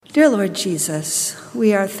Dear Lord Jesus,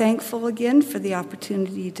 we are thankful again for the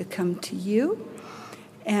opportunity to come to you,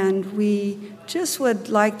 and we just would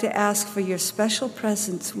like to ask for your special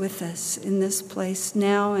presence with us in this place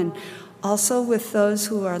now, and also with those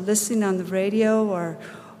who are listening on the radio or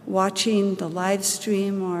watching the live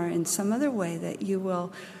stream or in some other way, that you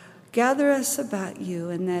will gather us about you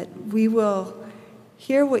and that we will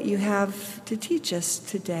hear what you have to teach us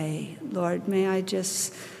today. Lord, may I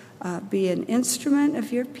just be an instrument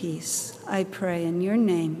of your peace. I pray in your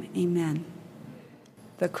name, amen.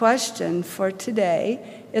 The question for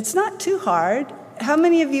today, it's not too hard. How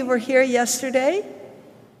many of you were here yesterday?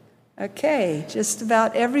 Okay, just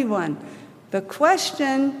about everyone. The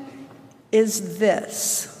question is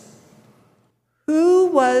this: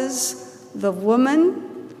 who was the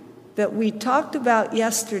woman that we talked about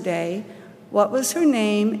yesterday? What was her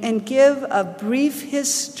name? And give a brief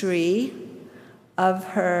history of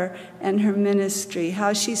her and her ministry,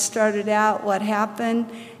 how she started out, what happened,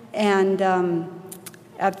 and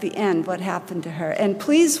at the end, what happened to her. And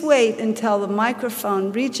please wait until the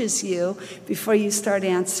microphone reaches you before you start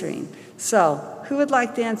answering. So, who would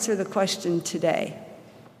like to answer the question today?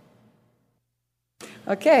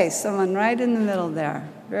 Okay, someone right in the middle there.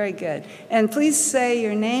 Very good. And please say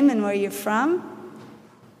your name and where you're from.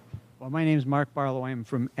 Well, my name is Mark Barlow. I'm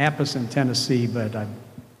from Appleton, Tennessee, but I've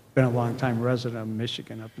been a long-time resident of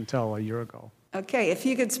Michigan up until a year ago. Okay, if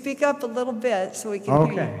you could speak up a little bit so we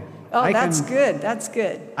can hear you. Oh, that's good. That's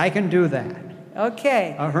good. I can do that.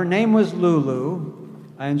 Okay. Her name was Lulu,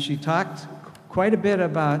 and she talked quite a bit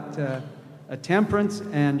about temperance,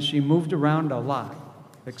 and she moved around a lot,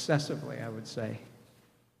 excessively, I would say.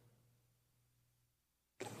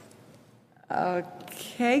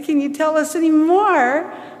 Okay, can you tell us any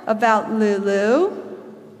more about Lulu?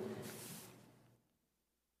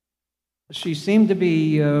 She seemed to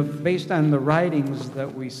be, based on the writings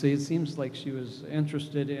that we see, it seems like she was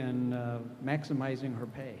interested in maximizing her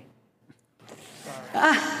pay.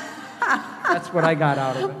 That's what I got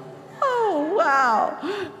out of it. Oh, wow.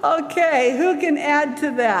 Okay, who can add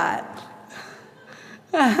to that?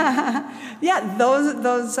 Yeah,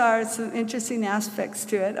 those are some interesting aspects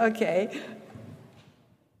to it. Okay.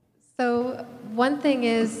 So one thing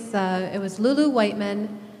is, it was Lulu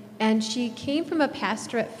Whiteman, and she came from a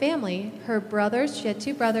pastorate family. Her brothers, she had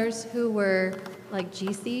two brothers who were like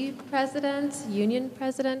GC presidents, union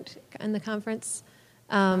president in the conference.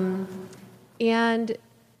 And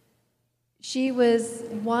she was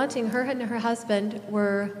wanting, her and her husband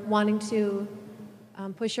were wanting to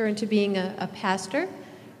push her into being a pastor.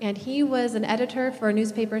 And he was an editor for a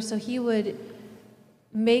newspaper, so he would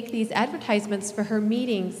make these advertisements for her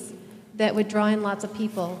meetings that would draw in lots of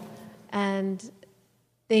people. And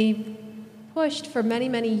they pushed for many,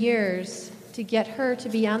 many years to get her to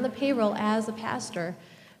be on the payroll as a pastor,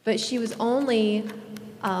 but she was only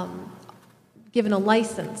given a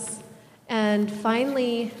license. And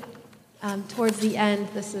finally, towards the end,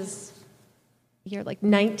 this is year like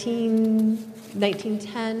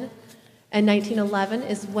 1910 and 1911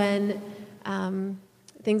 is when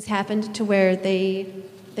things happened to where they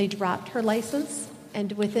dropped her license,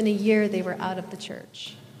 and within a year they were out of the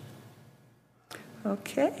church.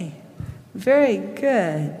 Okay, very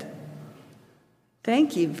good.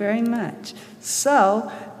 Thank you very much.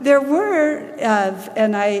 So there were,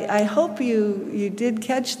 and I hope you did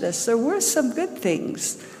catch this, there were some good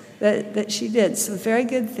things that she did, some very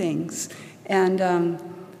good things. And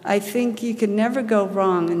I think you can never go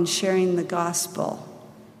wrong in sharing the gospel.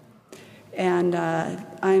 And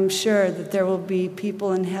I'm sure that there will be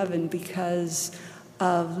people in heaven because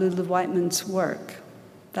of Lulu Whiteman's work.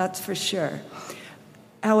 That's for sure.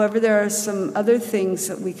 However, there are some other things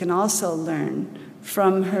that we can also learn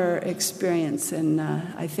from her experience, and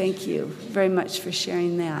I thank you very much for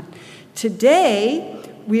sharing that. Today,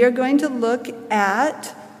 we are going to look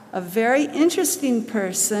at a very interesting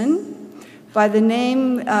person by the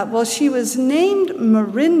name, she was named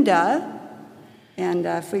Mirinda, and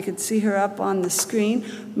if we could see her up on the screen,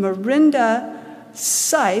 Mirinda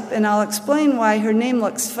Sipe, and I'll explain why her name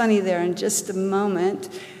looks funny there in just a moment.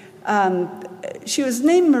 She was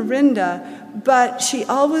named Mirinda, but she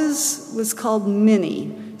always was called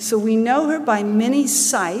Minnie. So we know her by Minnie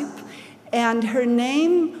Sipe, and her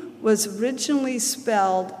name was originally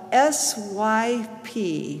spelled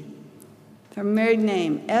S-Y-P. Her married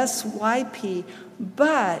name, S-Y-P.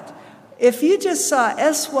 But if you just saw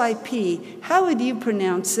S-Y-P, how would you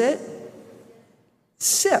pronounce it?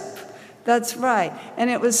 Sip. That's right.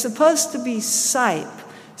 And it was supposed to be Sipe.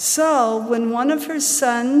 So when one of her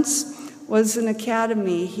sons was in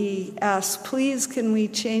academy, he asked, please, can we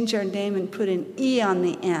change our name and put an E on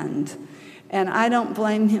the end? And I don't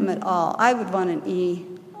blame him at all. I would want an E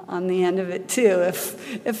on the end of it too,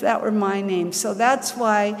 if that were my name. So that's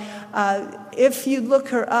why if you look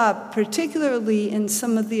her up, particularly in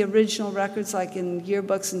some of the original records, like in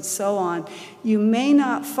yearbooks and so on, you may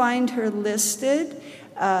not find her listed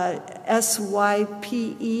SYPE,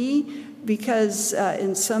 because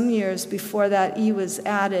in some years before that E was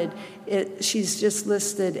added, she's just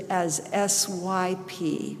listed as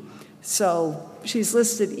SYP. So she's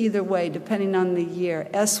listed either way, depending on the year,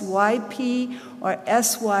 SYP or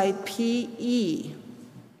SYPE.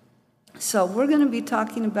 So we're going to be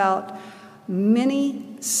talking about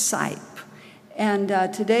Minnie Sipe. And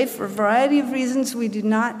today, for a variety of reasons, we do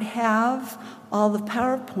not have all the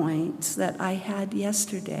PowerPoints that I had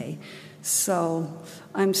yesterday. So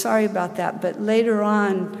I'm sorry about that. But later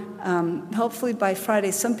on, hopefully by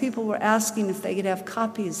Friday, some people were asking if they could have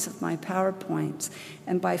copies of my PowerPoints.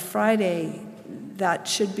 And by Friday, that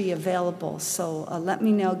should be available. So let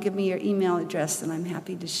me know, give me your email address, and I'm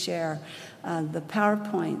happy to share the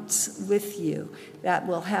PowerPoints with you that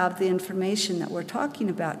will have the information that we're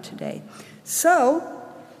talking about today. So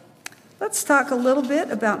let's talk a little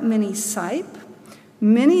bit about Minnie Sipe.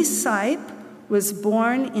 Minnie Sipe was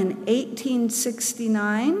born in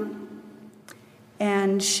 1869,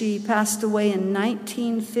 and she passed away in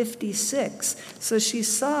 1956. So she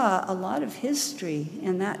saw a lot of history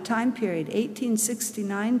in that time period,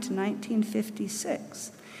 1869 to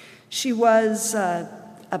 1956. She was a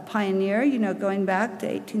pioneer, going back to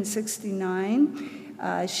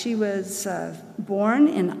 1869. She was born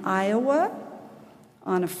in Iowa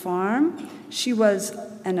on a farm. She was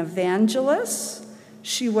an evangelist.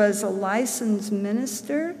 She was a licensed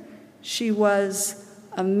minister. She was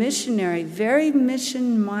a missionary, very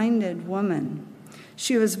mission-minded woman.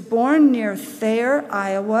 She was born near Thayer,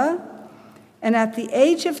 Iowa, and at the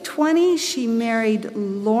age of 20, she married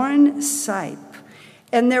Loren Sipe.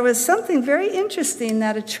 And there was something very interesting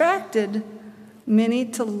that attracted Minnie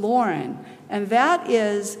to Loren, and that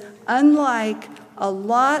is, unlike a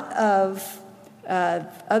lot of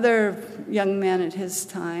other young men at his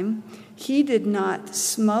time, he did not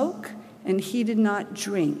smoke and he did not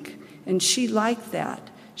drink. And she liked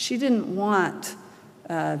that. She didn't want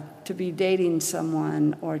to be dating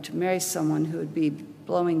someone or to marry someone who would be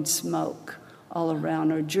blowing smoke all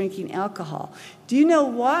around or drinking alcohol. Do you know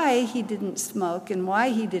why he didn't smoke and why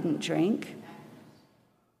he didn't drink?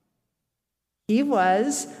 He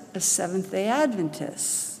was a Seventh-day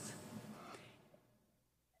Adventist.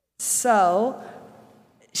 So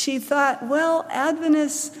she thought, well,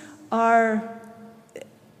 Adventists are,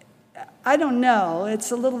 I don't know,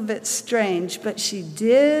 it's a little bit strange, but she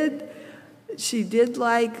did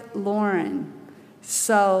like Loren.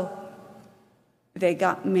 So they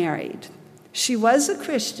got married. She was a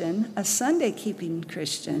Christian, a Sunday-keeping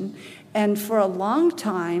Christian, and for a long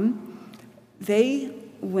time, they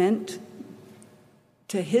went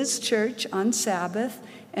to his church on Sabbath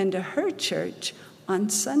and to her church on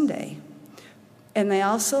Sunday. And they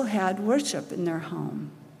also had worship in their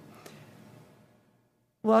home.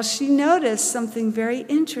 Well, she noticed something very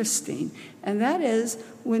interesting, and that is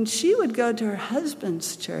when she would go to her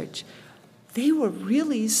husband's church, they were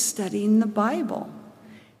really studying the Bible.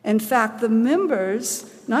 In fact, the members,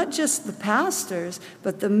 not just the pastors,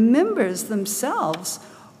 but the members themselves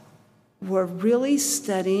were really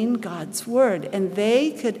studying God's Word, and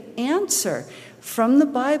they could answer from the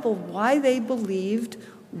Bible why they believed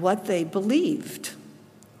what they believed.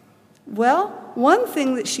 Well, one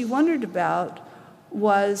thing that she wondered about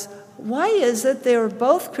was, why is it they were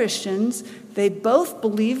both Christians, they both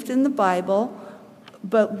believed in the Bible,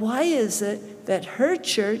 but why is it that her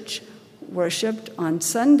church worshiped on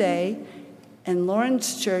Sunday and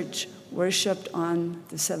Loren's church worshiped on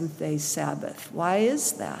the seventh-day Sabbath? Why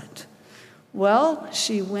is that? Well,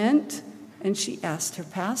 she went and she asked her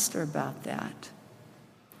pastor about that.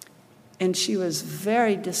 And she was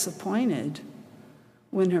very disappointed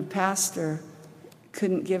when her pastor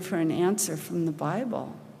couldn't give her an answer from the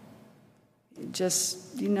Bible.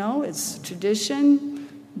 Just, it's tradition.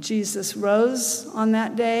 Jesus rose on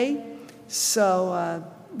that day. So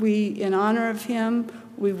we, in honor of him,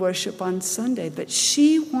 we worship on Sunday. But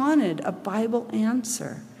she wanted a Bible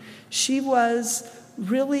answer. She was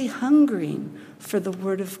really hungering for the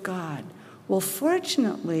Word of God. Well,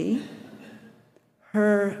 fortunately,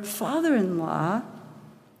 her father-in-law,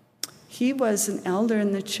 he was an elder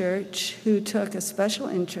in the church who took a special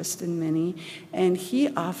interest in Minnie, and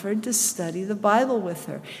he offered to study the Bible with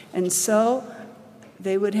her. And so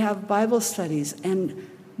they would have Bible studies, and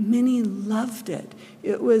Minnie loved it.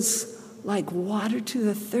 It was like water to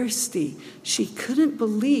the thirsty. She couldn't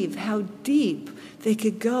believe how deep they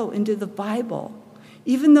could go into the Bible.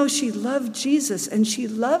 Even though she loved Jesus and she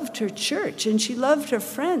loved her church and she loved her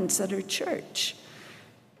friends at her church,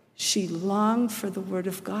 she longed for the Word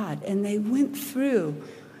of God. And they went through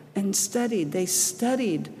and studied. They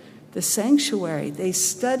studied the sanctuary. They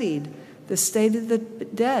studied the state of the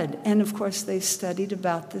dead. And of course, they studied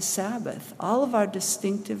about the Sabbath, all of our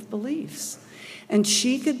distinctive beliefs. And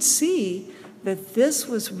she could see that this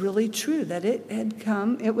was really true, that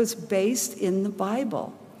it was based in the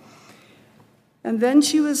Bible. And then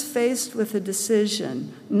she was faced with a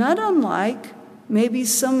decision, not unlike maybe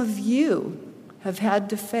some of you have had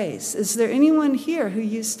to face. Is there anyone here who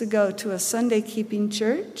used to go to a Sunday-keeping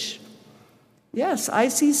church? Yes, I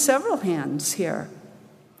see several hands here.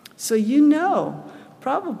 So you know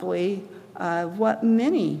probably what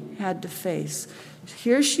many had to face.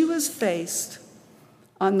 Here she was faced.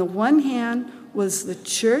 On the one hand was the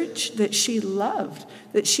church that she loved,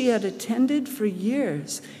 that she had attended for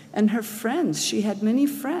years, and her friends. She had many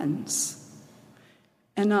friends.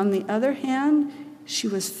 And on the other hand, she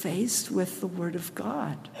was faced with the Word of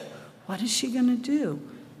God. What is she going to do?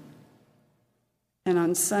 And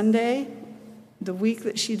on Sunday, the week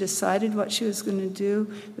that she decided what she was going to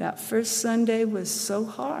do, that first Sunday was so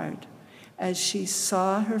hard as she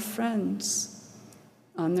saw her friends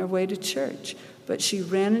on their way to church. But she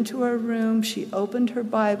ran into her room, she opened her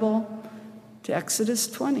Bible to Exodus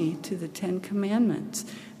 20, to the 10 Commandments.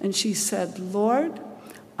 And she said, Lord,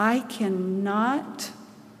 I cannot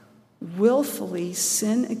willfully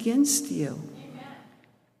sin against you.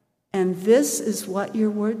 And this is what your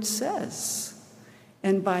word says.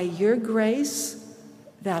 And by your grace,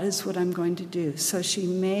 that is what I'm going to do. So she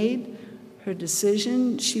made her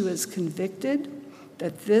decision. She was convicted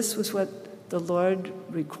that this was what the Lord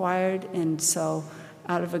required. And so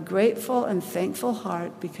out of a grateful and thankful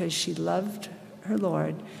heart, because she loved her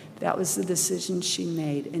Lord, that was the decision she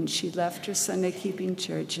made. And she left her Sunday-keeping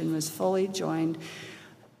church and was fully joined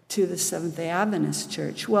to the Seventh-day Adventist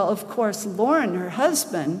church. Well, of course, Lauren, her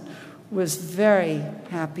husband, was very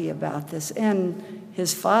happy about this. And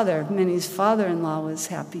his father, Minnie's father-in-law, was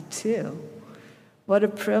happy too. What a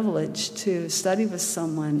privilege to study with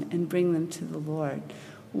someone and bring them to the Lord.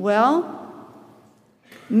 Well,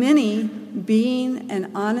 Minnie, being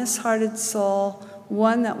an honest-hearted soul,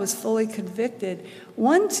 one that was fully convicted,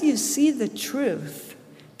 once you see the truth,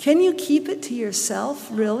 can you keep it to yourself,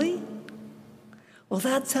 really? Well,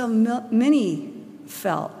 that's how Minnie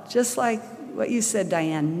felt, just like what you said,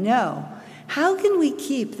 Diane. No. How can we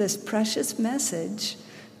keep this precious message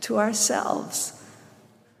to ourselves?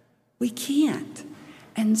 We can't.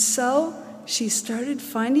 And so she started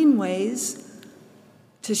finding ways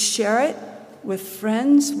to share it with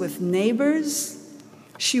friends, with neighbors.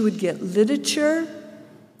 She would get literature.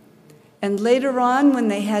 And later on, when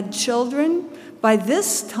they had children, by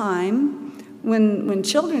this time, when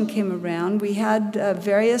children came around, we had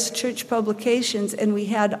various church publications, and we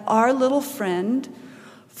had Our Little Friend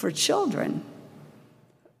for Children.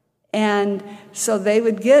 And so they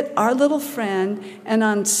would get Our Little Friend, and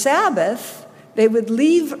on Sabbath, they would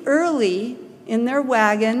leave early in their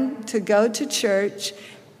wagon to go to church,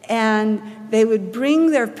 and they would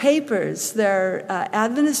bring their papers, their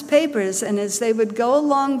Adventist papers, and as they would go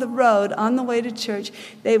along the road on the way to church,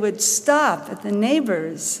 they would stop at the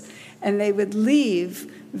neighbors, and they would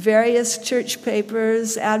leave various church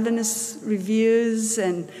papers, Adventist reviews,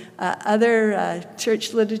 and other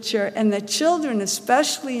church literature. And the children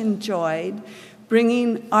especially enjoyed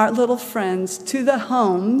bringing Our Little Friends to the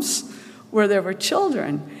homes where there were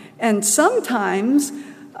children. And sometimes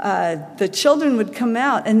the children would come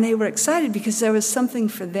out, and they were excited because there was something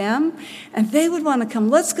for them, and they would want to come.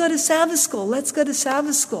 Let's go to Sabbath school. Let's go to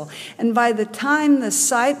Sabbath school. And by the time the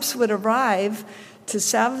Sipes would arrive to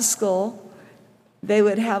Sabbath school, they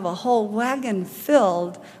would have a whole wagon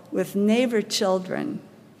filled with neighbor children.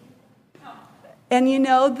 And you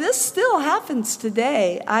know, this still happens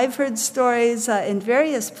today. I've heard stories in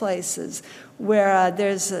various places where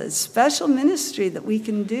there's a special ministry that we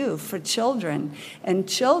can do for children, and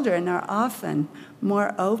children are often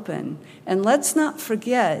more open. And let's not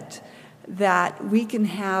forget that we can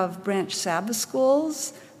have branch Sabbath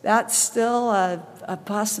schools. That's still a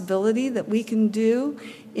possibility that we can do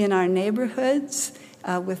in our neighborhoods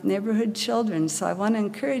with neighborhood children. So I want to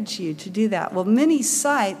encourage you to do that. Well, Minnie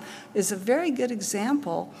Sipe is a very good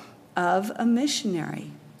example of a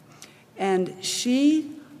missionary. And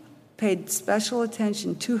she paid special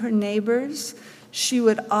attention to her neighbors. She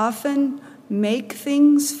would often make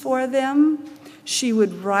things for them. She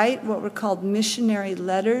would write what were called missionary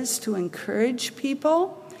letters to encourage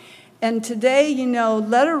people. And today, you know,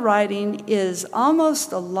 letter writing is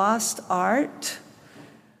almost a lost art.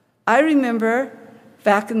 I remember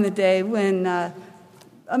back in the day when a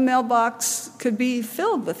mailbox could be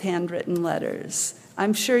filled with handwritten letters.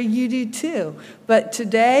 I'm sure you do too. But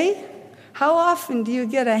today, how often do you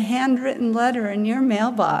get a handwritten letter in your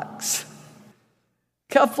mailbox?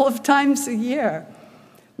 A couple of times a year.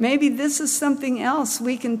 Maybe this is something else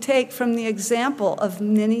we can take from the example of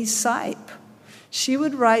Minnie Sipe. She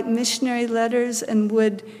would write missionary letters and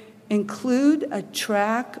would include a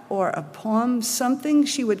tract or a poem, something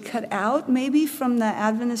she would cut out maybe from the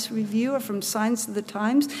Adventist Review or from Signs of the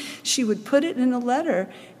Times. She would put it in a letter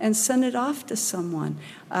and send it off to someone.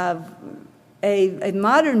 A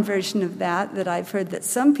modern version of that I've heard that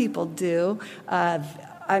some people do,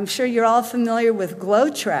 I'm sure you're all familiar with glow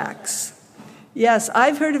tracts. Yes,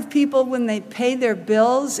 I've heard of people when they pay their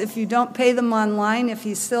bills, if you don't pay them online, if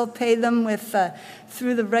you still pay them with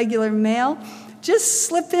through the regular mail, just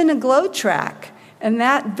slip in a glow tract, and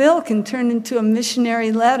that bill can turn into a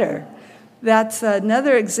missionary letter. That's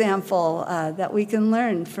another example that we can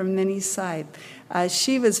learn from Minnie Sipe.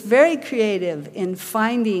 She was very creative in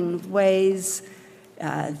finding ways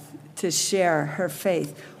to share her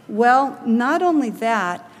faith. Well, not only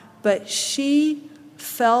that, but she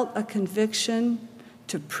felt a conviction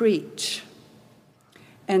to preach.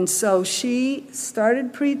 And so she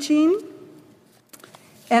started preaching,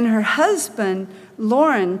 and her husband,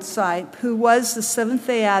 Loren Sipe, who was the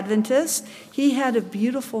Seventh-day Adventist, he had a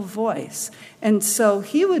beautiful voice. And so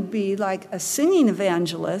he would be like a singing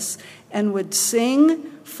evangelist and would sing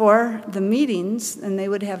for the meetings, and they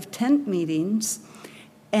would have tent meetings,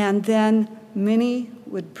 and then Minnie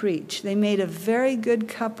would preach. They made a very good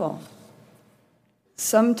couple.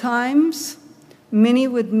 Sometimes Minnie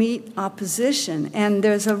would meet opposition, and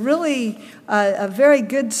there's a very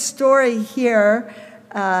good story here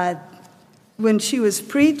when she was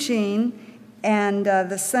preaching, and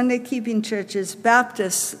the Sunday-keeping churches,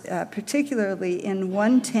 Baptists particularly in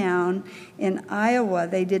one town in Iowa,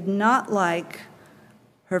 they did not like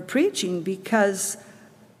her preaching because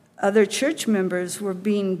other church members were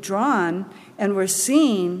being drawn and were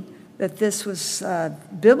seeing that this was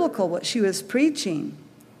biblical, what she was preaching.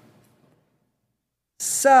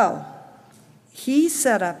 So he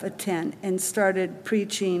set up a tent and started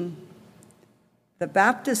preaching the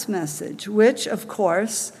Baptist message, which, of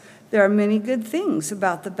course, there are many good things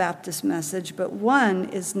about the Baptist message, but one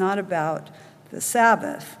is not about the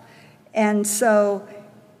Sabbath. And so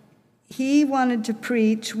he wanted to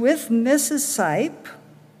preach with Mrs. Sipe,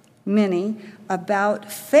 Minnie,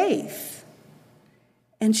 about faith.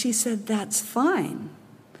 And she said, that's fine.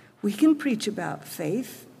 We can preach about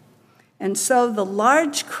faith. And so the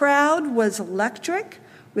large crowd was electric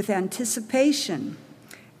with anticipation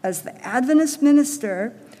as the Adventist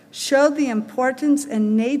minister showed the importance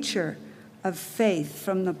and nature of faith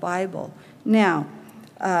from the Bible. Now,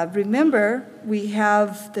 remember, we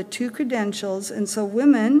have the two credentials, and so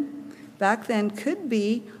women back then could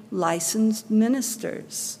be licensed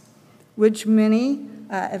ministers, which Minnie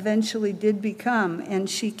eventually did become, and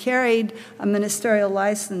she carried a ministerial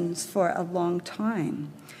license for a long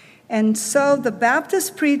time. And so the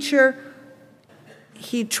Baptist preacher,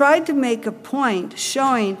 he tried to make a point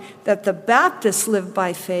showing that the Baptists live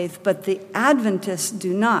by faith, but the Adventists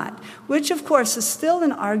do not, which of course is still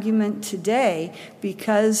an argument today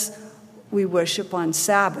because we worship on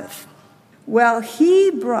Sabbath. Well,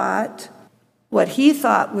 he brought what he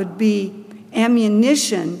thought would be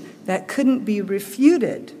ammunition that couldn't be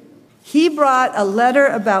refuted. He brought a letter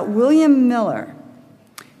about William Miller.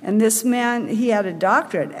 And this man, he had a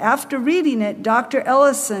doctorate. After reading it, Dr.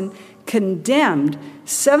 Ellison condemned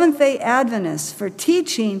Seventh-day Adventists for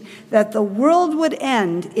teaching that the world would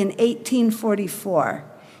end in 1844.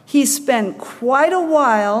 He spent quite a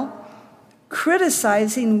while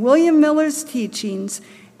criticizing William Miller's teachings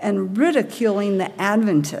and ridiculing the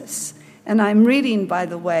Adventists. And I'm reading, by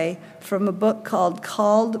the way, from a book called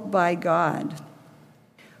Called by God.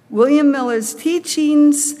 William Miller's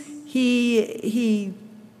teachings, he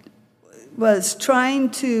was trying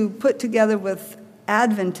to put together with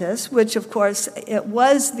Adventists, which of course it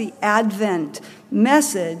was the Advent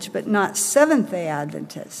message, but not Seventh-day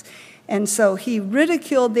Adventists. And so he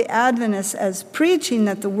ridiculed the Adventists as preaching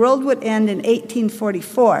that the world would end in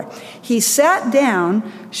 1844. He sat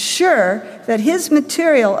down, sure that his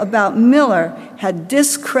material about Miller had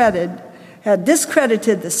discredited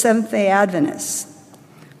the Seventh-day Adventists.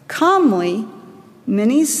 Calmly,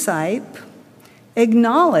 Minnie Sipe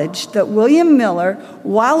acknowledged that William Miller,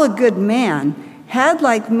 while a good man, had,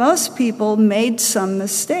 like most people, made some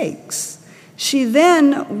mistakes. She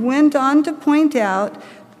then went on to point out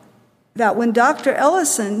that when Dr.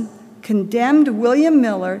 Ellison condemned William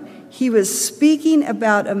Miller, he was speaking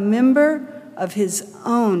about a member of his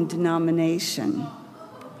own denomination.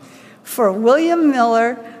 For William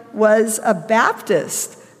Miller was a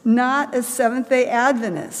Baptist, not a Seventh-day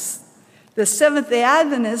Adventist. The Seventh-day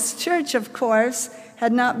Adventist church, of course,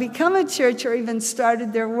 had not become a church or even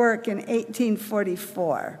started their work in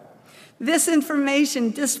 1844. This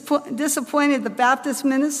information disappointed the Baptist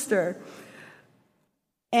minister,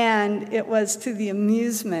 and it was to the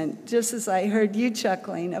amusement, just as I heard you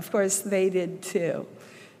chuckling, of course they did too.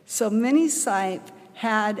 So Minnie Sipe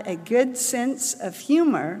had a good sense of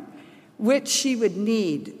humor, which she would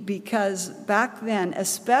need, because back then,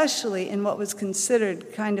 especially in what was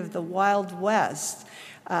considered kind of the Wild West,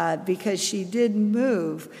 because she did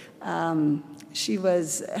move. Her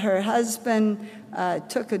husband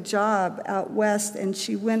took a job out west, and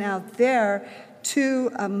she went out there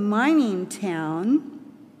to a mining town.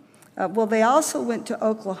 They also went to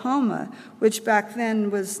Oklahoma, which back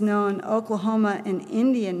then was known Oklahoma and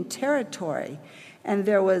Indian Territory. And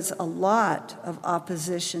there was a lot of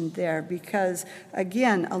opposition there because,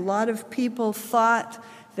 again, a lot of people thought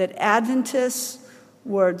that Adventists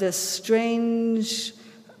were this strange,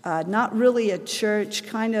 not really a church,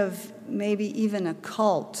 kind of maybe even a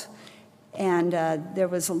cult. And there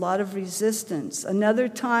was a lot of resistance. Another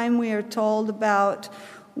time we are told about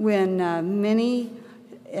when Minnie,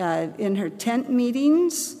 in her tent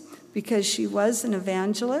meetings, because she was an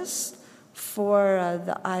evangelist for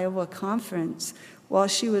the Iowa conference, while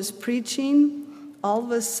she was preaching, all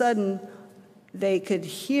of a sudden they could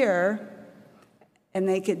hear and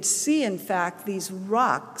they could see, in fact, these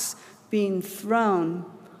rocks being thrown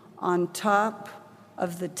on top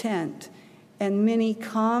of the tent. And Minnie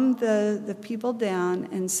calmed the people down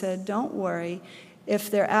and said, "Don't worry. If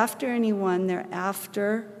they're after anyone, they're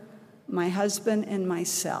after my husband and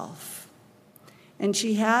myself." And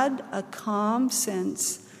she had a calm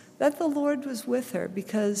sense that the Lord was with her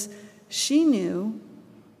because she knew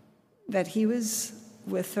that he was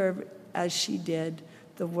with her as she did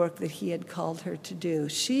the work that he had called her to do.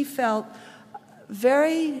 She felt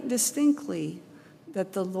very distinctly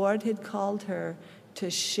that the Lord had called her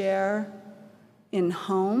to share in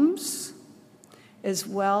homes as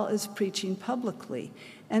well as preaching publicly.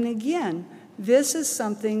 And again, this is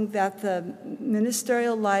something that the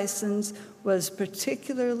ministerial license was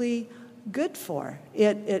particularly good for.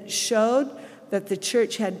 It showed that the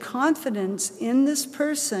church had confidence in this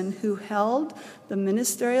person who held the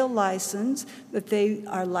ministerial license, that they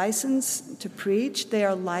are licensed to preach, they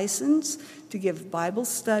are licensed to give Bible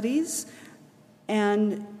studies,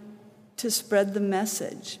 and to spread the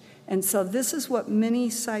message. And so this is what Minnie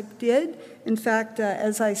Sipe did. In fact,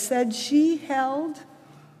 as I said, she held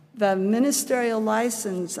the ministerial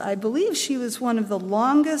license. I believe she was one of the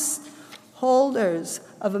longest holders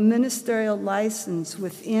of a ministerial license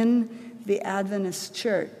within the Adventist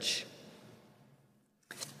church.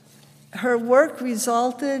 Her work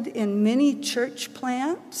resulted in many church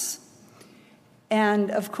plants.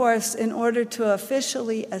 And of course, in order to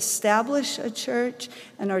officially establish a church,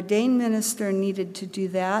 an ordained minister needed to do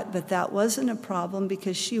that, but that wasn't a problem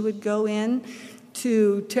because she would go in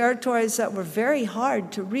to territories that were very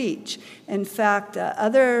hard to reach. In fact,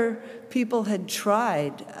 other people had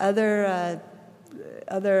tried, other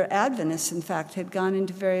Adventists, in fact, had gone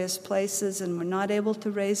into various places and were not able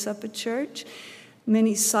to raise up a church.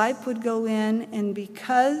 Minnie Sipe would go in, and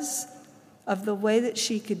because of the way that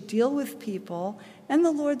she could deal with people and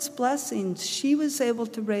the Lord's blessings, she was able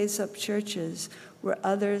to raise up churches where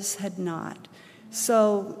others had not.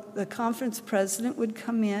 So the conference president would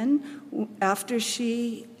come in after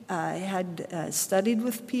she had studied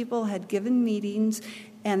with people, had given meetings,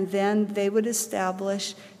 and then they would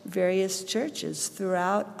establish various churches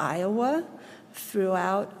throughout Iowa,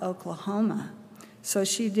 throughout Oklahoma. So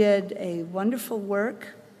she did a wonderful work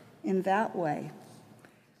in that way.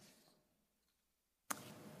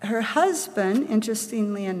 Her husband,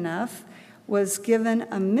 interestingly enough, was given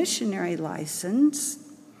a missionary license,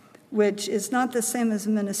 which is not the same as a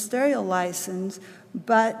ministerial license,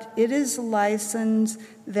 but it is a license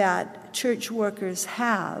that church workers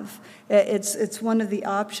have. It's one of the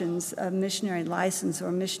options, a missionary license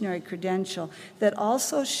or missionary credential, that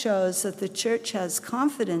also shows that the church has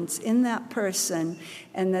confidence in that person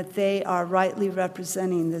and that they are rightly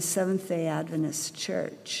representing the Seventh-day Adventist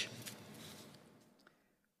Church.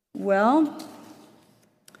 Well,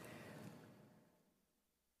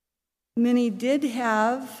 Minnie did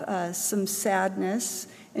have some sadness,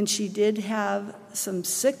 and she did have some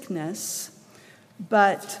sickness,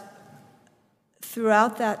 but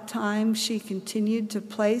throughout that time, she continued to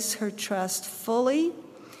place her trust fully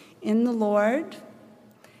in the Lord,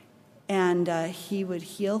 and he would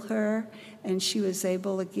heal her, and she was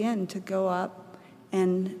able again to go up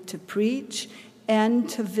and to preach and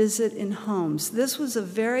to visit in homes. This was a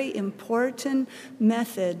very important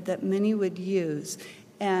method that many would use,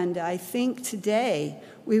 and I think today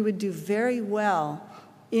we would do very well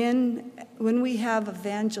when we have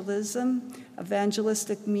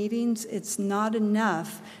evangelistic meetings. It's not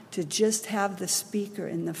enough to just have the speaker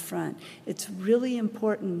in the front. It's really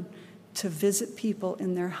important to visit people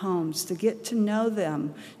in their homes, to get to know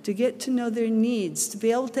them, to get to know their needs, to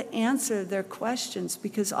be able to answer their questions,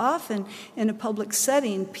 because often in a public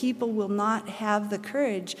setting, people will not have the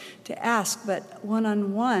courage to ask, but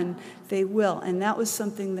one-on-one they will, and that was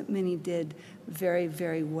something that many did very,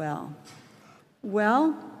 very well.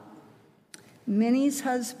 Well, Minnie's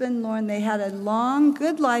husband, Lauren, they had a long,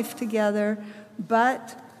 good life together,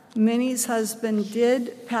 but Minnie's husband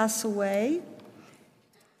did pass away,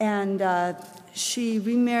 and she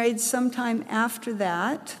remarried sometime after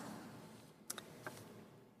that.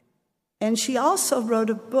 And she also wrote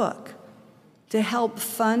a book to help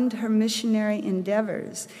fund her missionary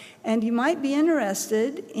endeavors. And you might be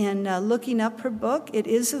interested in looking up her book. It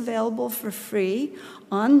is available for free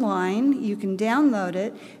online. You can download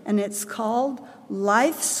it, and it's called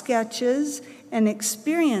Life Sketches and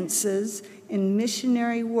Experiences in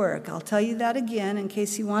Missionary Work. I'll tell you that again in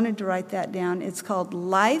case you wanted to write that down. It's called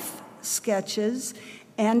Life Sketches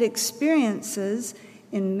and Experiences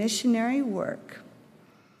in Missionary Work.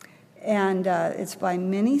 And it's by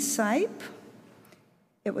Minnie Sipe.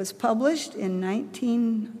 It was published in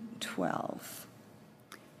 1912.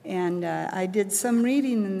 And I did some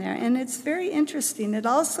reading in there, and it's very interesting. It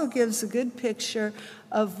also gives a good picture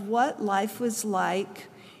of what life was like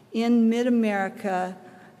in mid-America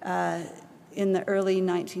in the early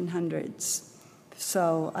 1900s.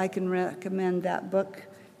 So I can recommend that book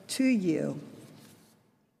to you.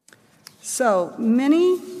 So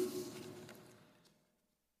Minnie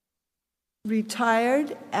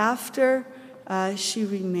retired after she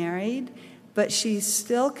remarried, but she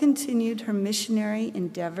still continued her missionary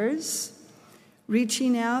endeavors,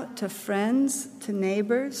 reaching out to friends, to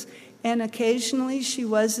neighbors, and occasionally she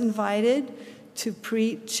was invited to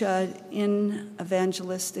preach in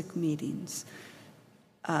evangelistic meetings.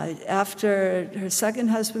 After her second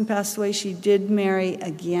husband passed away, she did marry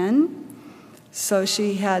again. So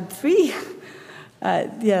she had three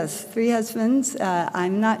husbands.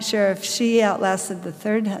 I'm not sure if she outlasted the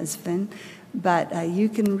third husband, but you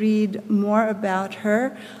can read more about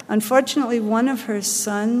her. Unfortunately, one of her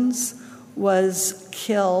sons was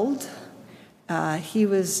killed. He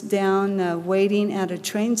was down waiting at a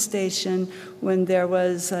train station when there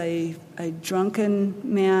was a drunken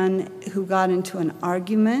man who got into an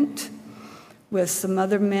argument with some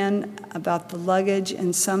other men about the luggage,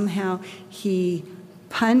 and somehow he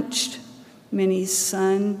punched Minnie's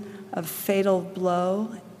son a fatal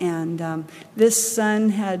blow. And this son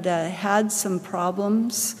had had some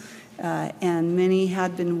problems, and Minnie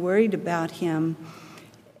had been worried about him.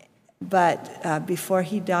 But before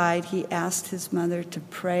he died, he asked his mother to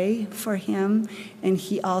pray for him, and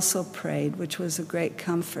he also prayed, which was a great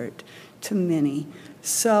comfort to Minnie.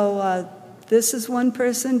 So this is one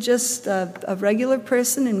person, just a regular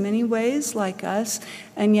person in many ways like us,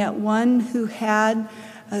 and yet one who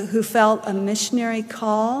felt a missionary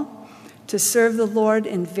call to serve the Lord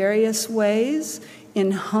in various ways,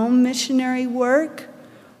 in home missionary work,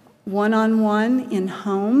 one-on-one in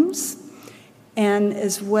homes, and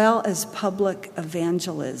as well as public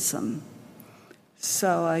evangelism.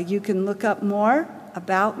 So you can look up more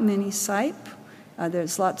about Minnie Sipe.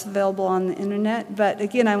 There's lots available on the internet. But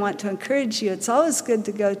again, I want to encourage you, it's always good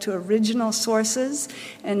to go to original sources.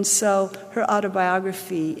 And so her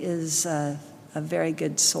autobiography is a very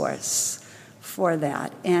good source for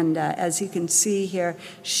that. And as you can see here,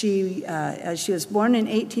 she was born in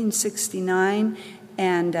 1869,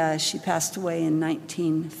 and she passed away in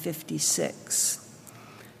 1956.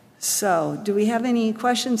 So, do we have any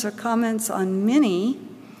questions or comments on Minnie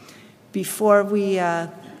before we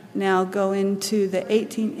now go into the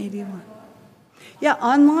 1881? Yeah,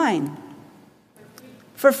 online.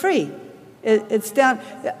 For free. It's down.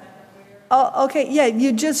 Oh, okay, yeah,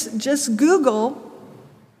 you just Google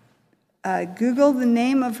the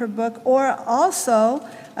name of her book, or also,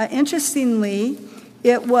 interestingly,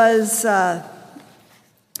 it's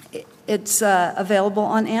available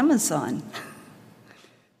on Amazon.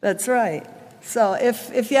 That's right. So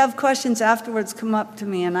if you have questions afterwards, come up to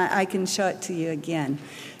me and I can show it to you again.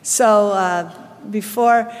 So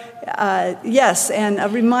Yes, and a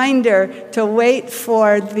reminder to wait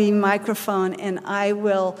for the microphone, and I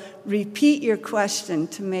will repeat your question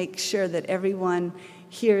to make sure that everyone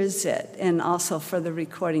hears it, and also for the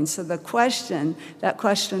recording. So that question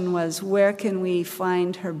was, where can we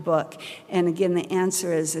find her book? And again, the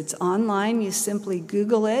answer is it's online. You simply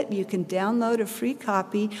Google it. You can download a free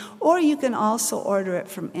copy, or you can also order it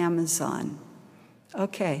from Amazon.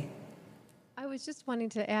 Okay. I was just wanting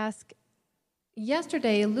to ask,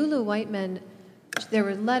 yesterday, Lulu Whiteman, there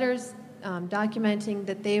were letters documenting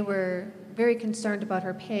that they were very concerned about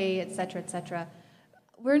her pay, et cetera, et cetera.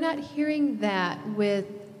 We're not hearing that with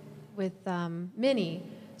Minnie.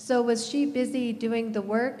 So was she busy doing the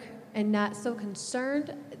work and not so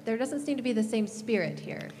concerned? There doesn't seem to be the same spirit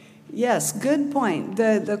here. Yes, good point.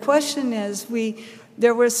 The question is,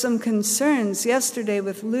 there were some concerns yesterday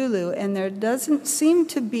with Lulu, and there doesn't seem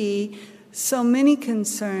to be so many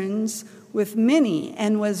concerns with Minnie,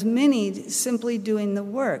 and was Minnie simply doing the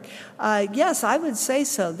work? Yes, I would say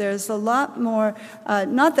so. There's a lot more,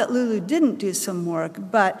 not that Lulu didn't do some work,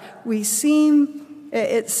 but it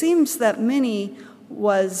seems that Minnie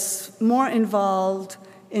was more involved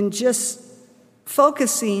in just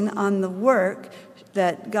focusing on the work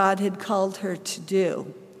that God had called her to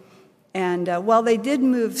do. And while they did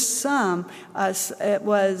move some, it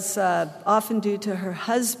was often due to her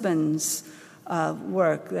husband's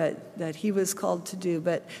work that he was called to do,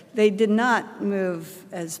 but they did not move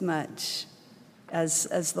as much as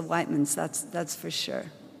the Whitemans, that's for sure.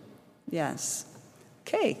 Yes.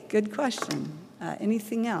 Okay, good question.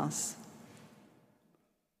 Anything else?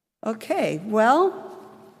 Okay, well,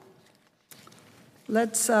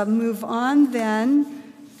 let's move on then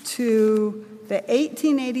to the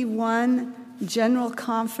 1881 General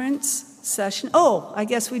Conference session. Oh, I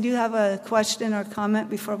guess we do have a question or comment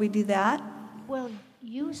before we do that. Well,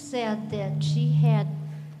 you said that she had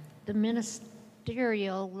the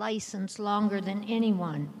ministerial license longer than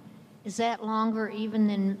anyone. Is that longer even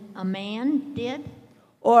than a man did?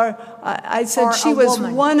 Or I said or she was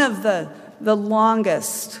woman. One of the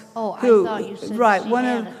longest. Oh, I thought you said right, she one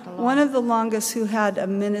had of it the one of the longest who had a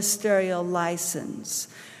ministerial license.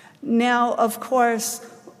 Now, of course,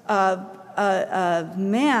 a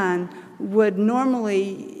man would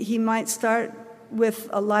normally, he might start with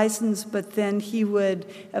a license, but then he would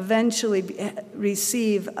eventually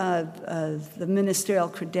receive the ministerial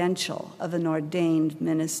credential of an ordained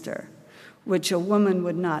minister, which a woman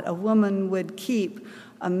would not. A woman would keep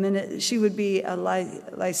she would be a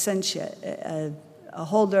licentiate, a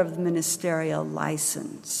holder of the ministerial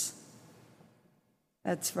license.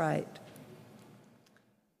 That's right.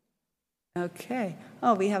 Okay.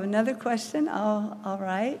 Oh, we have another question. Oh, all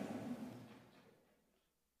right.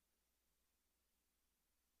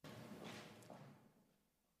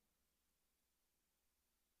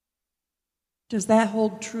 Does that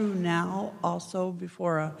hold true now also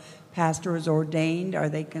before a pastor is ordained? Are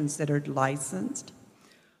they considered licensed?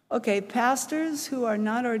 Okay, pastors who are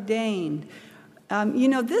not ordained.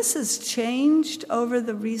 This has changed over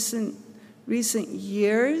the recent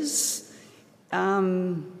years.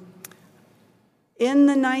 In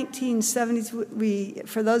the 1970s,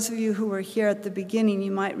 for those of you who were here at the beginning,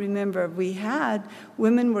 you might remember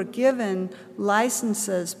women were given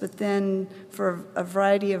licenses, but then for a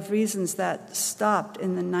variety of reasons that stopped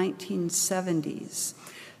in the 1970s.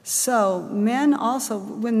 So men also,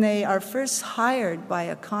 when they are first hired by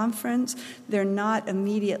a conference, they're not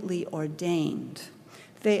immediately ordained.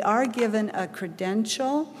 They are given a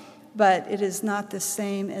credential, but it is not the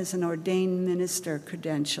same as an ordained minister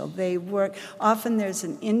credential. They work, often there's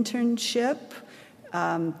an internship,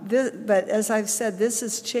 but as I've said, this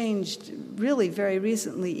has changed really very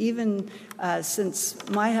recently, even since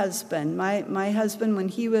my husband. My husband, when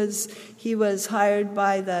he was hired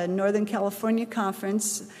by the Northern California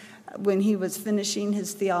Conference, when he was finishing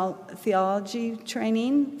his theology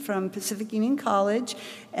training from Pacific Union College,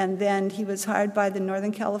 and then he was hired by the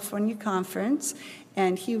Northern California Conference,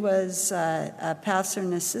 and he was a pastor,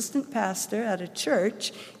 an assistant pastor at a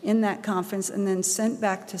church in that conference, and then sent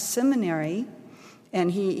back to seminary.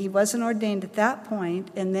 And he wasn't ordained at that point.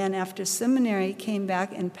 And then after seminary, came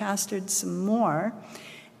back and pastored some more.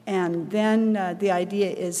 And then the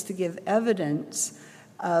idea is to give evidence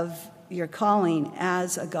of your calling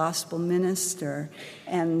as a gospel minister.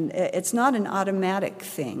 And it's not an automatic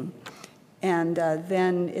thing. And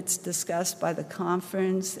then it's discussed by the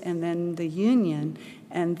conference and then the union,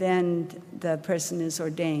 and then the person is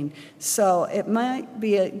ordained. So it might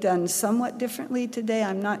be done somewhat differently today.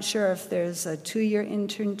 I'm not sure if there's a 2-year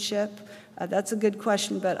internship That's a good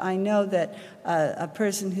question, but I know that a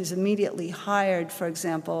person who's immediately hired, for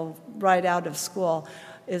example, right out of school,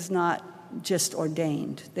 is not just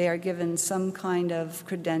ordained. They are given some kind of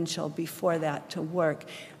credential before that to work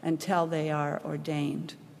until they are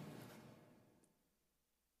ordained.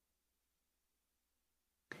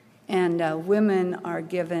 And women are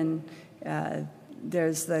given,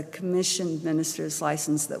 there's the commissioned minister's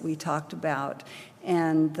license that we talked about,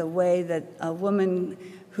 and the way that a woman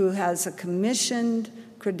who has a commissioned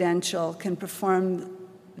credential can perform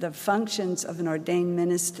the functions of an ordained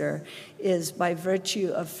minister is by virtue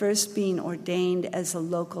of first being ordained as a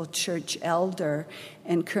local church elder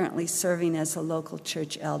and currently serving as a local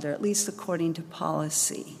church elder, at least according to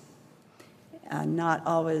policy, not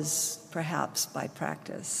always perhaps by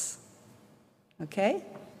practice. Okay?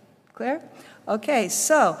 Clear? Okay,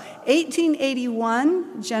 so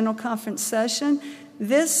 1881 General Conference session.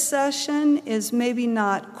 This session is maybe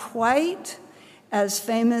not quite as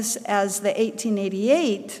famous as the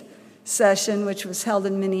 1888 session, which was held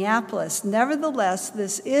in Minneapolis. Nevertheless,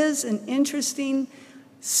 this is an interesting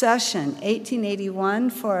session, 1881,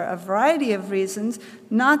 for a variety of reasons,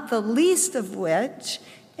 not the least of which,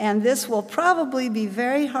 and this will probably be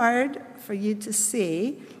very hard for you to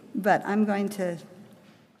see, but I'm going to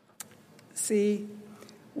see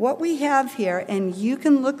what we have here, and you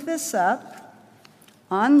can look this up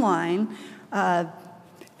online.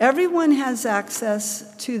 Everyone has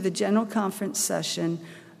access to the General Conference session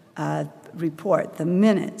report, the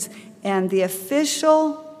minutes, and the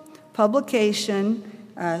official publication.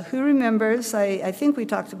 Who remembers? I think we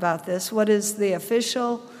talked about this. What is the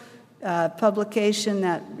official publication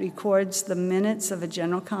that records the minutes of a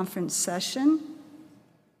General Conference session?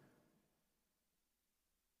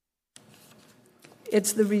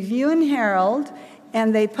 It's the Review and Herald,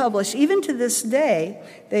 and they publish, even to this day,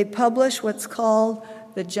 they publish what's called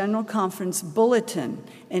the General Conference Bulletin.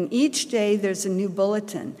 And each day there's a new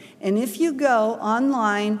bulletin. And if you go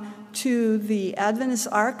online to the Adventist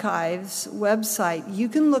Archives website, you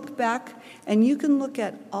can look back and you can look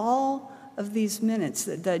at all of these minutes.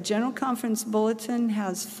 The General Conference Bulletin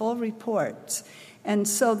has full reports. And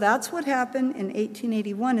so that's what happened in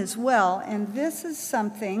 1881 as well. And this is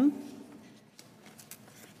something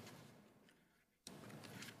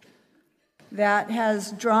that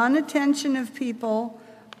has drawn attention of people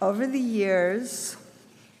over the years.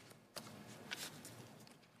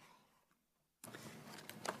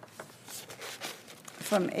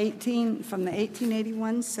 From the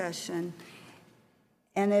 1881 session,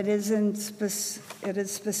 and it is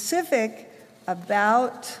specific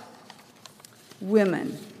about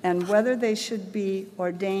women and whether they should be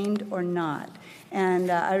ordained or not.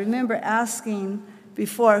 And I remember asking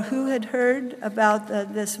before who had heard about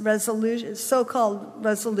this resolution, so-called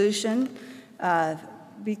resolution,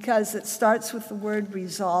 because it starts with the word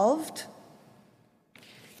resolved.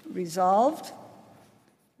 Resolved.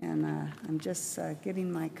 And I'm just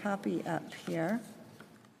getting my copy up here.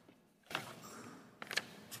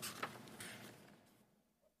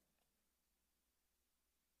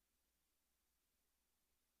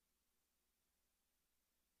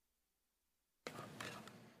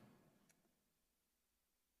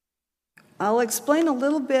 I'll explain a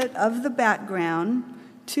little bit of the background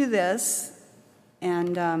to this,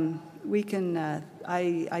 and we can,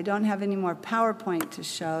 I don't have any more PowerPoint to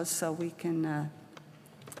show, so we can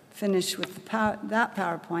finish with that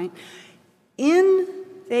PowerPoint. In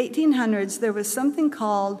the 1800s, there was something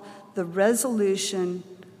called the Resolution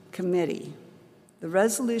Committee. The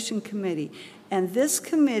Resolution Committee. And this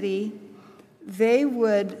committee, they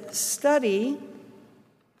would study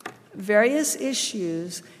various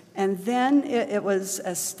issues, and then it was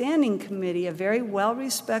a standing committee, a very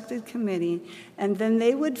well-respected committee, and then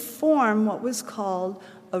they would form what was called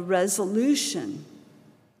a resolution.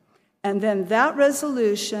 And then that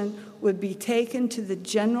resolution would be taken to the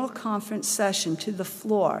General Conference session, to the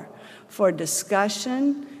floor, for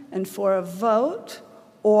discussion and for a vote,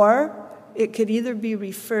 or it could either be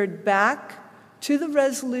referred back to the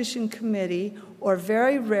Resolution Committee, or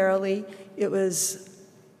very rarely it was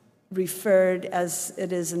referred, as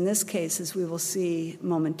it is in this case, as we will see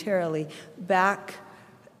momentarily, back,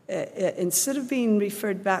 instead of being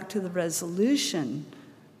referred back to the Resolution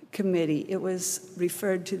Committee, it was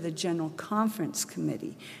referred to the General Conference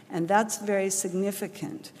Committee, and that's very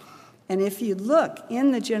significant. And if you look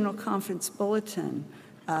in the General Conference Bulletin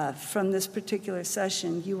from this particular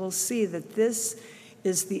session, you will see that this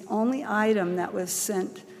is the only item that was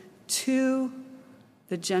sent to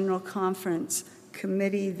the General Conference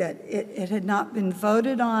Committee, that it had not been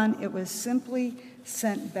voted on, it was simply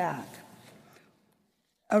sent back.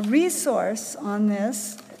 A resource on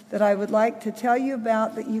this that I would like to tell you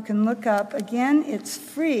about that you can look up. Again, it's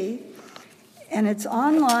free and it's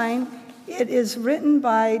online. It is written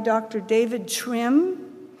by Dr. David Trim.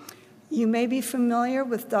 You may be familiar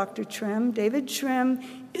with Dr. Trim. David Trim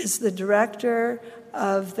is the director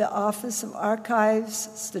of the Office of Archives,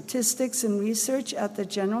 Statistics, and Research at the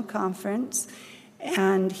General Conference.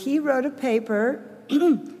 And he wrote a paper.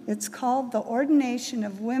 It's called The Ordination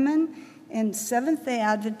of Women in Seventh-day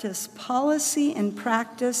Adventist Policy and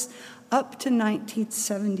Practice up to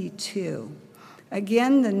 1972.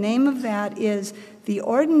 Again, the name of that is The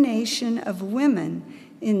Ordination of Women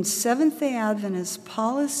in Seventh-day Adventist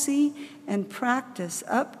Policy and Practice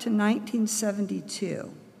up to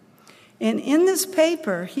 1972. And in this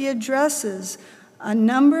paper, he addresses a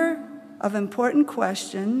number of important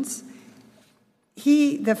questions.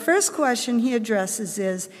 The first question he addresses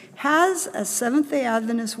is, has a Seventh-day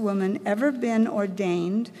Adventist woman ever been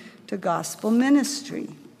ordained to gospel ministry?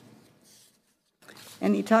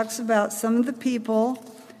 And he talks about some of the people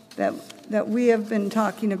that we have been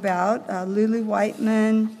talking about, Lulu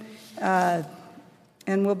Whiteman, and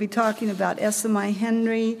we'll be talking about S.M.I.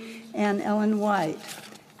 Henry and Ellen White.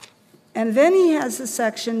 And then he has a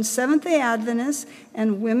section, Seventh-day Adventists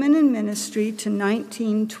and Women in Ministry to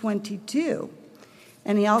 1922.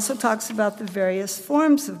 And he also talks about the various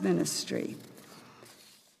forms of ministry.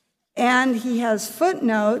 And he has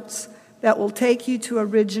footnotes that will take you to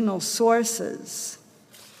original sources.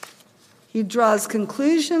 He draws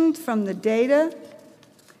conclusions from the data.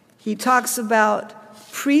 He talks about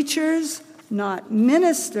preachers, not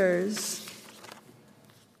ministers,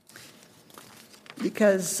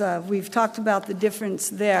 because we've talked about the difference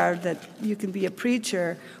there, that you can be a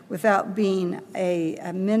preacher without being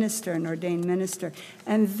a minister, an ordained minister.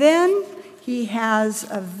 And then he has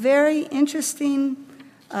a very interesting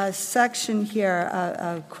section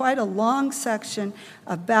here, quite a long section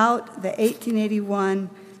about the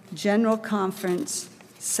 1881 General Conference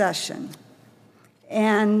session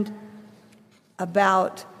and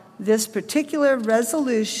about this particular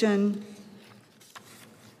resolution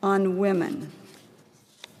on women.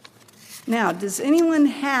 Now, does anyone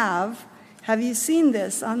have you seen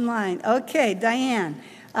this online? Okay, Diane,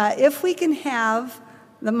 if we can have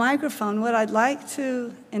the microphone, what I'd like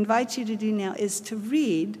to invite you to do now is to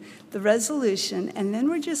read the resolution, and then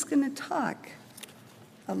we're just going to talk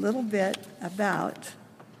a little bit about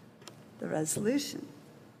the resolution.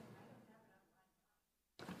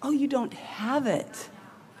 Oh, you don't have it.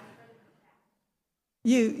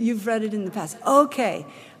 You've read it in the past. Okay.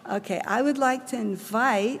 I would like to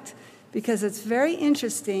invite, because it's very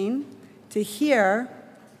interesting to hear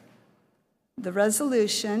the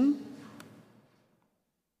resolution.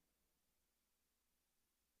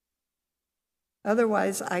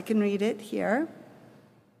 Otherwise, I can read it here.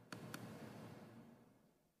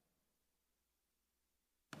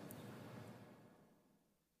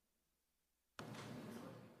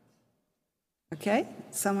 Okay,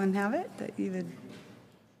 someone have it that you would?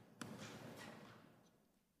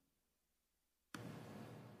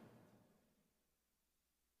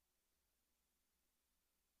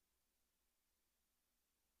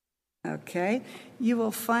 Okay, you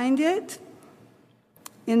will find it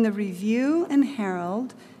in the Review and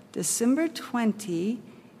Herald, December 20,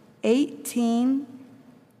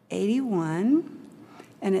 1881,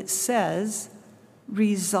 and it says,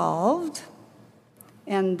 resolved,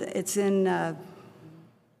 and it's in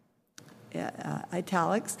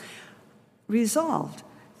italics, resolved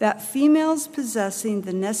that females possessing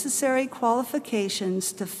the necessary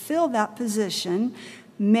qualifications to fill that position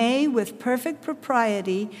may with perfect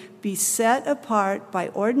propriety be set apart by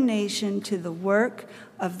ordination to the work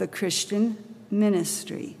of the Christian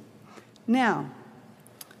ministry. Now,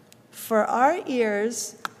 for our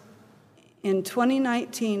ears in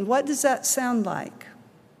 2019, what does that sound like?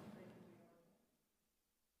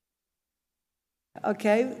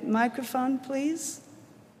 Okay, microphone, please.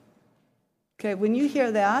 Okay, when you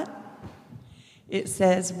hear that, it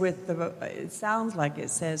sounds like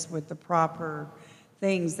it says with the proper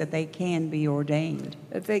things that they can be ordained.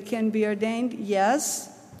 That they can be ordained, yes.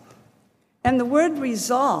 And the word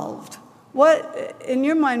resolved, what, in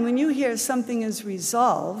your mind, when you hear something is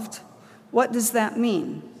resolved, what does that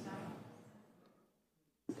mean?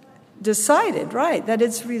 Decided, right, that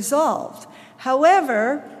it's resolved.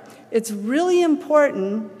 However, it's really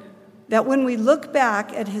important that when we look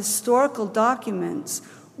back at historical documents,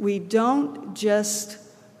 we don't just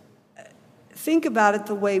think about it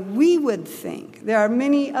the way we would think. There are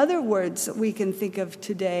many other words that we can think of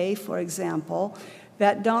today, for example,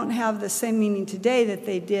 that don't have the same meaning today that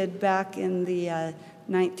they did back in the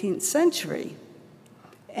 19th century.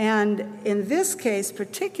 And in this case,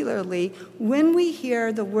 particularly, when we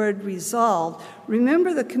hear the word resolved,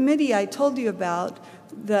 remember the committee I told you about,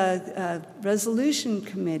 the resolution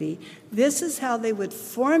committee. This is how they would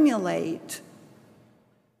formulate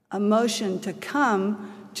a motion to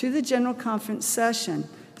come to the General Conference session.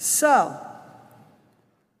 So,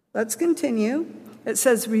 let's continue. It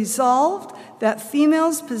says, resolved that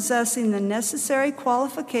females possessing the necessary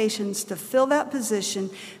qualifications to fill that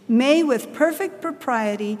position may with perfect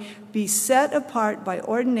propriety be set apart by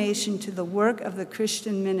ordination to the work of the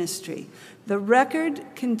Christian ministry. The record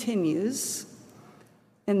continues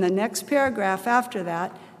in the next paragraph after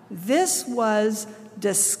that. This was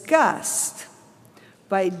discussed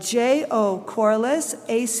by J.O. Corliss,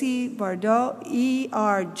 A.C. Bardot,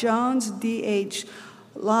 E.R. Jones, D.H.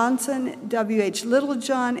 Lonson, W.H.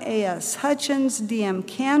 Littlejohn, A.S. Hutchins, D.M.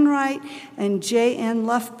 Canwright, and J.N.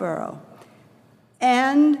 Loughborough,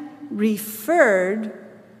 and referred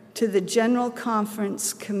to the General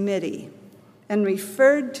Conference Committee.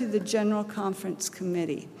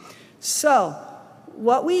 So,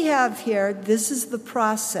 what we have here, this is the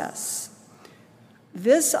process.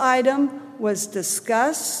 This item was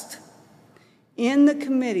discussed in the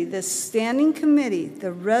committee, this standing committee,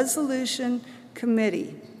 the resolution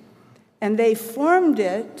committee, and they formed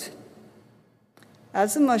it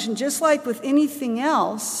as a motion, just like with anything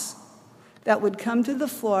else that would come to the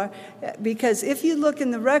floor, because if you look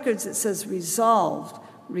in the records, it says resolved,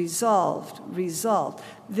 resolved, resolved.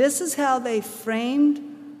 This is how they framed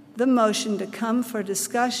the motion to come for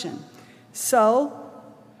discussion. So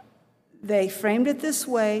they framed it this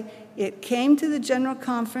way. It came to the General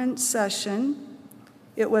Conference session.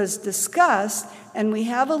 It was discussed, and we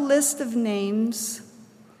have a list of names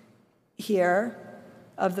here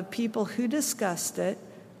of the people who discussed it.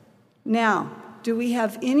 Now, do we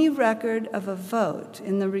have any record of a vote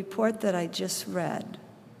in the report that I just read?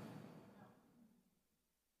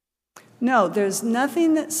 No, there's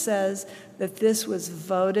nothing that says that this was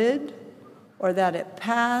voted or that it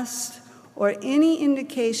passed or any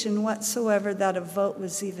indication whatsoever that a vote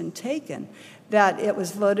was even taken, that it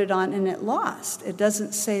was voted on and it lost. It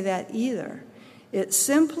doesn't say that either. It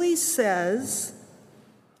simply says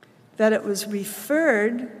that it was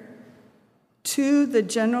referred to the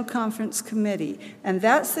General Conference Committee. And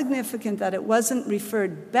that's significant that it wasn't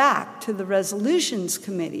referred back to the Resolutions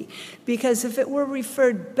Committee. Because if it were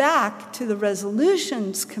referred back to the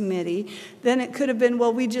Resolutions Committee, then it could have been,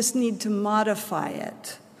 well, we just need to modify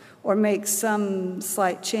it or make some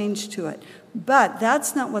slight change to it. But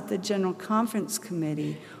that's not what the General Conference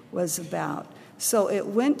Committee was about. So it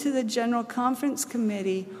went to the General Conference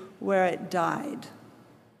Committee where it died.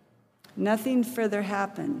 Nothing further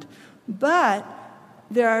happened. But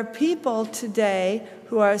there are people today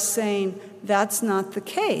who are saying that's not the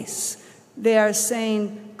case. They are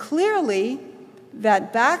saying clearly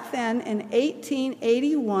that back then in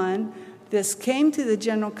 1881, this came to the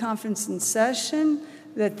General Conference in session,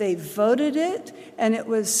 that they voted it, and it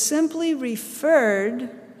was simply referred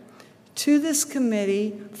to this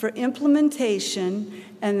committee for implementation,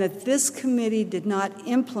 and that this committee did not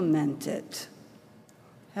implement it.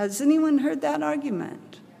 Has anyone heard that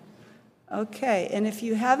argument? Okay, and if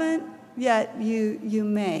you haven't yet, you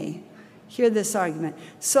may hear this argument.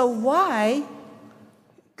 So why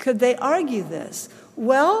could they argue this?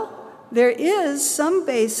 Well, there is some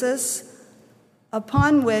basis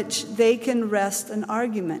upon which they can rest an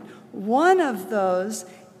argument. One of those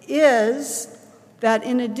is that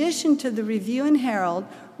in addition to the Review and Herald,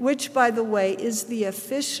 which, by the way, is the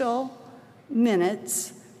official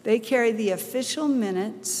minutes, they carry the official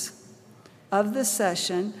minutes of the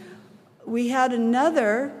session, we had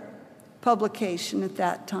another publication at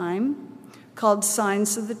that time called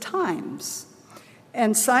Signs of the Times.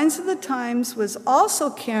 And Signs of the Times was also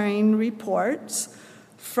carrying reports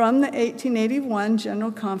from the 1881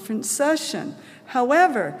 General Conference session.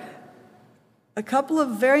 However, a couple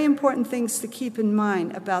of very important things to keep in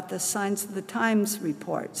mind about the Signs of the Times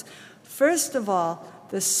reports. First of all,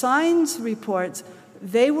 the Signs reports,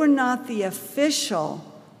 they were not the official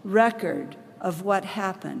record of what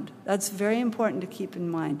happened. That's very important to keep in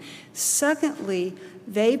mind. Secondly,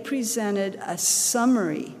 they presented a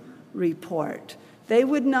summary report. They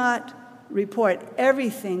would not report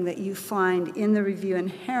everything that you find in the Review and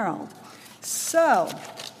Herald. So,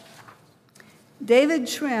 David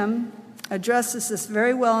Trim addresses this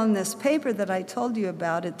very well in this paper that I told you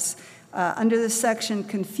about. It's under the section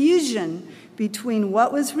Confusion between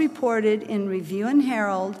what was reported in Review and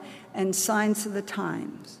Herald and Signs of the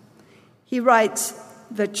Times. He writes,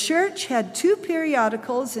 the church had two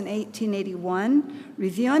periodicals in 1881,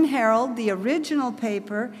 Review and Herald, the original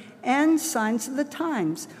paper, and Signs of the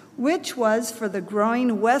Times, which was for the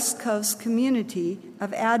growing West Coast community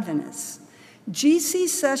of Adventists. GC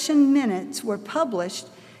session minutes were published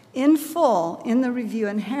in full in the Review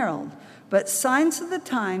and Herald, but Signs of the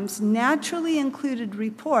Times naturally included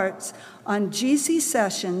reports on GC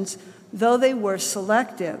sessions, though they were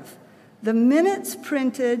selective. The minutes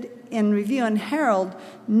printed in Review and Herald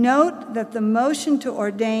note that the motion to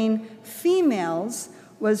ordain females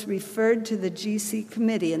was referred to the GC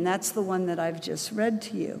committee, and that's the one that I've just read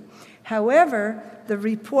to you. However, the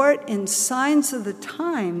report in Signs of the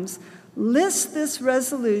Times lists this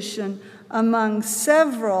resolution among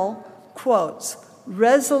several, quotes,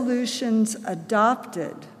 resolutions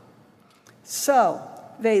adopted. So,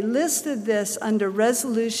 they listed this under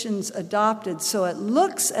resolutions adopted, so it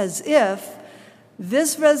looks as if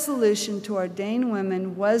this resolution to ordain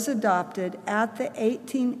women was adopted at the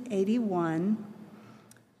 1881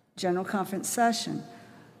 General Conference session.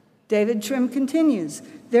 David Trim continues,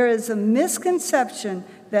 there is a misconception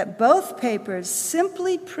that both papers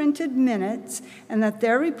simply printed minutes and that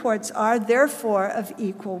their reports are therefore of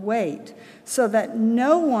equal weight, so that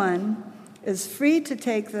no one is free to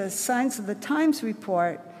take the Signs of the Times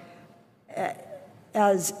report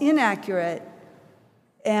as inaccurate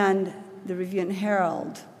and the Review and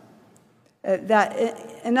Herald.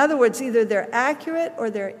 In other words, either they're accurate or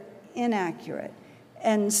they're inaccurate.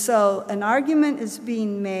 And so an argument is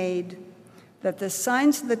being made that the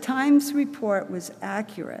Signs of the Times report was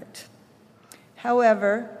accurate,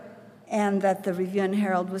 however, and that the Review and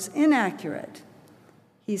Herald was inaccurate.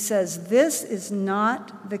 He says this is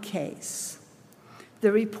not the case.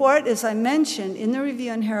 The report, as I mentioned, in the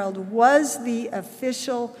Review and Herald was the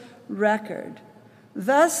official record.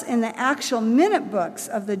 Thus, in the actual minute books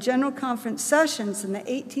of the General Conference sessions in the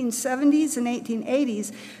 1870s and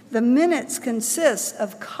 1880s, the minutes consist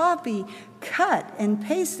of copy cut and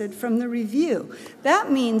pasted from the Review. That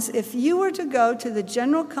means if you were to go to the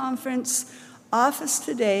General Conference office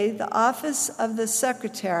today, the office of the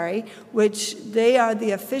secretary, which they are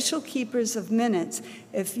the official keepers of minutes,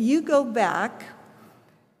 if you go back,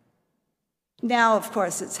 now, of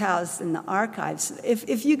course, it's housed in the archives.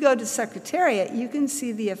 If you go to Secretariat, you can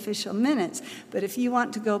see the official minutes. But if you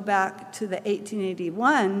want to go back to the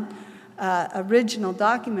 1881 original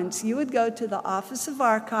documents, you would go to the Office of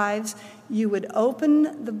Archives, you would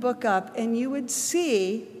open the book up, and you would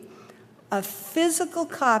see a physical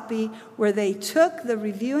copy where they took the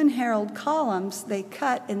Review and Herald columns, they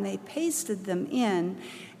cut and they pasted them in,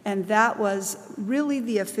 and that was really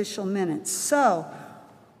the official minutes. So,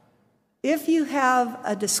 if you have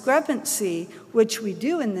a discrepancy, which we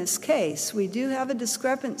do in this case, we do have a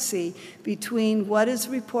discrepancy between what is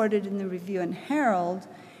reported in the Review and Herald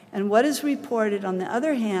and what is reported, on the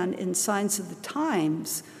other hand, in Signs of the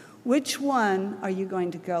Times, which one are you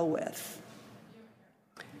going to go with?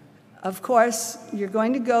 Of course, you're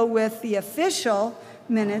going to go with the official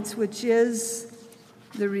minutes, which is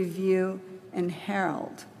the Review and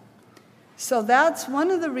Herald. So that's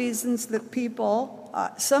one of the reasons that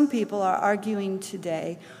some people are arguing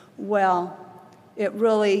today, well,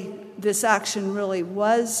 this action really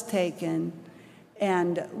was taken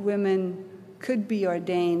and women could be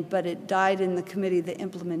ordained, but it died in the committee of the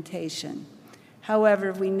implementation.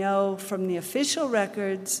 However, we know from the official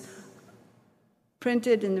records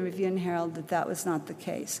printed in the Review and Herald that that was not the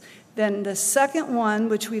case. Then the second one,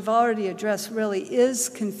 which we've already addressed really, is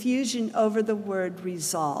confusion over the word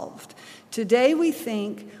resolved. Today we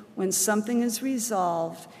think when something is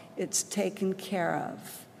resolved, it's taken care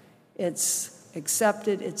of. It's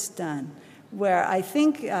accepted, it's done. Where I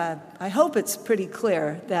think, I hope it's pretty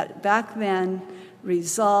clear that back then,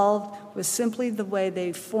 resolved was simply the way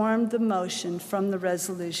they formed the motion from the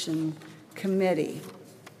resolution committee.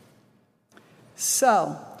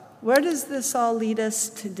 So, where does this all lead us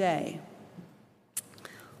today?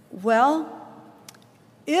 Well,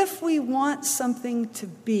 if we want something to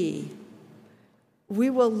be, we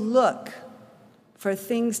will look for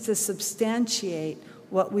things to substantiate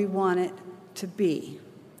what we want it to be.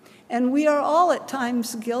 And we are all at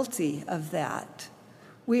times guilty of that.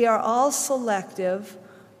 We are all selective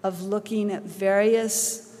of looking at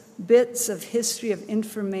various bits of history of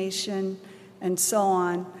information and so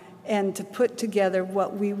on, and to put together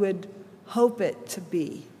what we would hope it to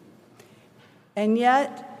be. And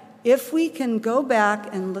yet, if we can go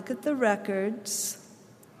back and look at the records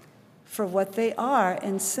for what they are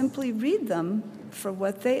and simply read them for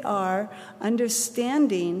what they are,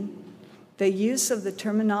 understanding the use of the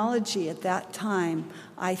terminology at that time,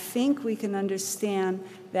 I think we can understand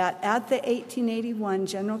that at the 1881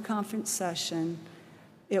 General Conference session,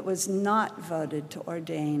 it was not voted to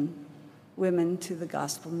ordain women to the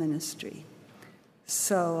gospel ministry.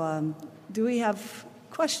 So do we have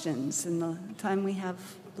questions in the time we have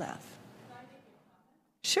left?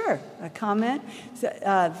 Sure, a comment.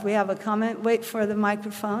 We have a comment. Wait for the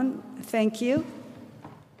microphone. Thank you.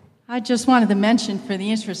 I just wanted to mention, for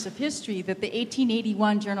the interest of history, that the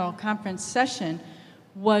 1881 General Conference session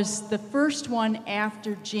was the first one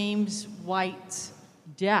after James White's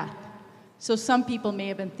death. So some people may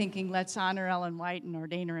have been thinking, let's honor Ellen White and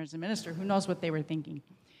ordain her as a minister. Who knows what they were thinking?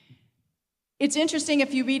 It's interesting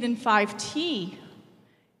if you read in 5T,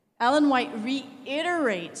 Ellen White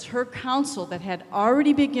reiterates her counsel that had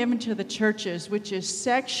already been given to the churches, which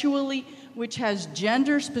has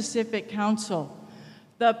gender-specific counsel.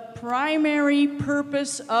 The primary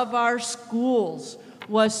purpose of our schools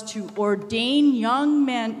was to ordain young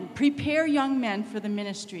men, prepare young men for the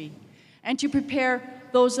ministry, and to prepare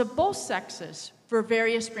those of both sexes for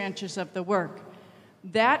various branches of the work.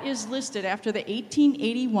 That is listed after the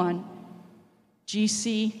 1881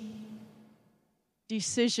 GC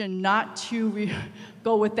decision not to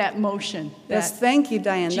go with that motion. Yes, thank you,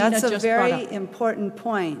 Diane. Gina That's a just very important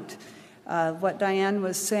point. What Diane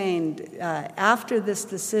was saying, after this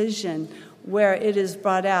decision, where it is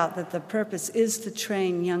brought out that the purpose is to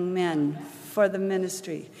train young men for the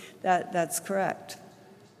ministry, that's correct.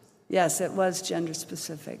 Yes, it was gender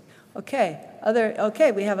specific. Okay,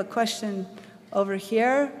 we have a question over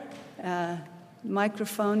here.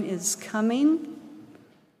 Microphone is coming.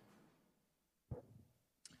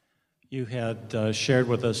 You had shared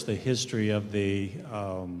with us the history of the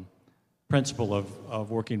principle of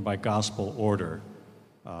working by gospel order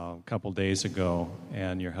a couple days ago,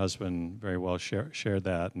 and your husband very well shared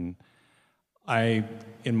that. And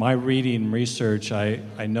in my reading research,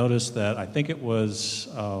 I noticed that I think it was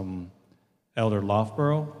Elder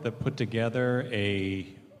Loughborough that put together a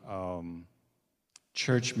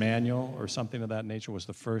church manual or something of that nature, was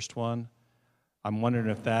the first one. I'm wondering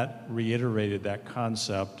if that reiterated that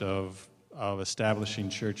concept of establishing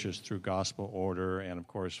churches through gospel order, and of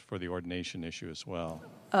course for the ordination issue as well.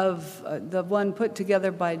 Of the one put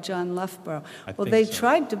together by John Loughborough. Well, they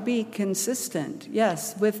tried to be consistent,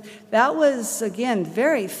 yes. That was, again,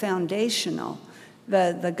 very foundational.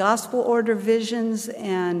 The gospel order visions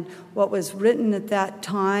and what was written at that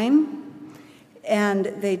time, and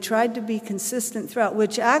they tried to be consistent throughout,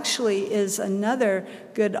 which actually is another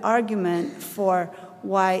good argument for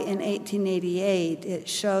why in 1888 it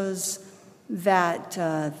shows that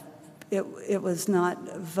it was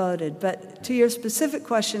not voted. But to your specific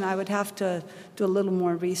question, I would have to do a little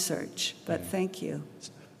more research, but thank you.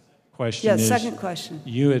 Second question.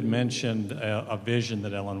 You had mentioned a vision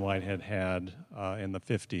that Ellen White had in the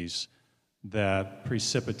 50s that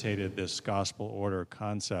precipitated this gospel order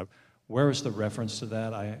concept. Where is the reference to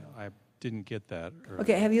that? I didn't get that earlier.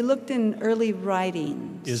 Okay, have you looked in early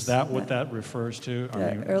writings? Is that what that refers to?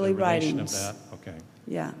 Early writings. Of that? Okay.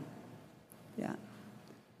 Yeah.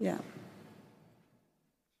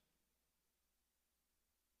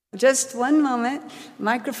 Just one moment.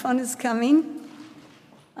 Microphone is coming.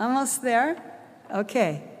 Almost there.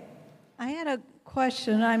 Okay. I had a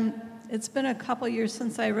question. It's been a couple years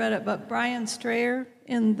since I read it, but Brian Strayer,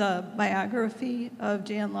 in the biography of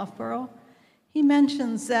Jan Loughborough, he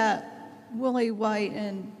mentions that Willie White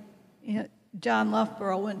and John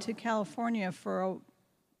Loughborough went to California for a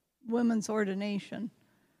women's ordination.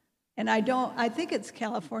 And I think it's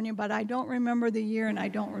California, but I don't remember the year and I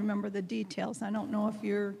don't remember the details. I don't know if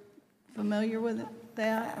you're familiar with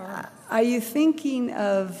that. Or... Are you thinking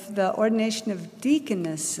of the ordination of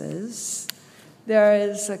deaconesses? There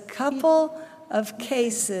is a couple of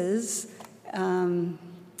cases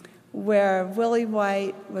where Willie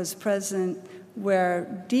White was present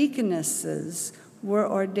where deaconesses were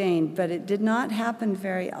ordained, but it did not happen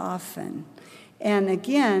very often. And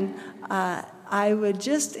again, I would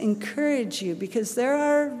just encourage you, because there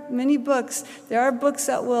are many books. There are books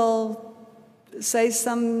that will say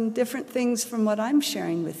some different things from what I'm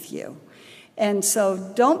sharing with you. And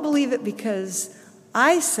so don't believe it because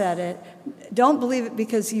I said it. Don't believe it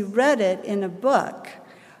because you read it in a book.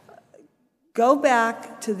 Go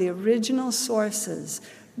back to the original sources.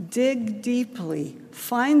 Dig deeply.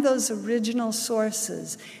 Find those original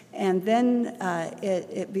sources. And then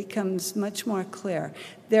it becomes much more clear.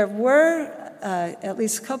 There were at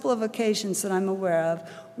least a couple of occasions that I'm aware of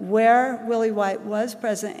where Willie White was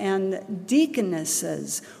present and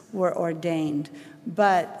deaconesses were ordained.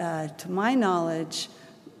 But to my knowledge,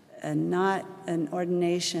 not an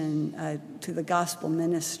ordination to the gospel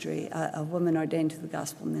ministry, a woman ordained to the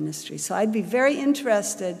gospel ministry. So I'd be very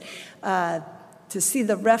interested to see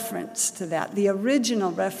the reference to that, the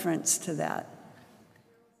original reference to that.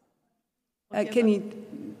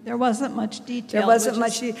 There wasn't much detail. There wasn't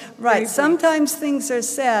much right. Sometimes things are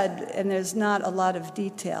said and there's not a lot of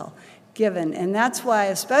detail given. And that's why,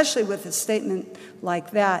 especially with a statement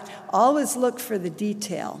like that, always look for the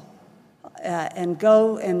detail and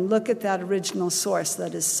go and look at that original source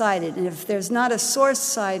that is cited. And if there's not a source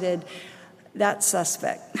cited, that's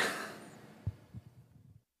suspect.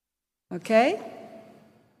 Okay?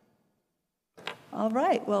 All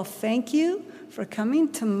right. Well, thank you for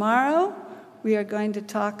coming. Tomorrow, we are going to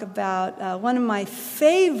talk about one of my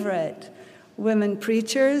favorite women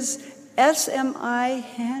preachers, S.M.I.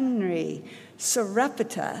 Henry,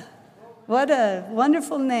 Serepta. What a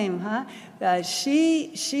wonderful name, huh?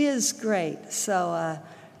 She is great. So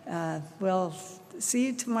we'll see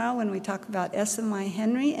you tomorrow when we talk about S.M.I.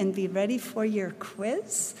 Henry, and be ready for your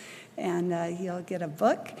quiz. And you'll get a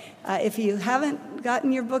book. If you haven't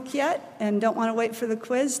gotten your book yet and don't want to wait for the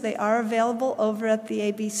quiz, they are available over at the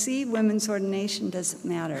ABC. Women's ordination doesn't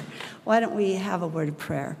matter. Why don't we have a word of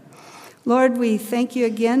prayer? Lord, we thank you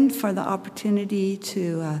again for the opportunity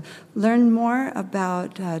to learn more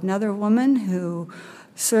about another woman who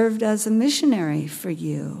served as a missionary for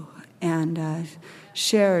you and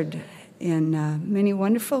shared in many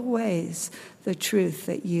wonderful ways the truth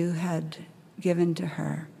that you had given to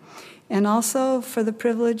her. And also for the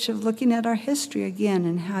privilege of looking at our history again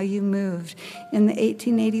and how you moved in the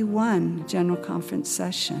 1881 General Conference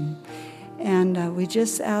session. And we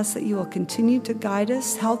just ask that you will continue to guide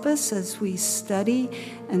us, help us as we study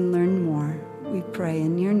and learn more. We pray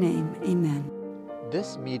in your name, amen.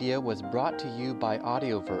 This media was brought to you by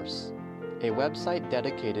Audioverse, a website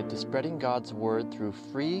dedicated to spreading God's Word through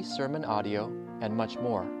free sermon audio and much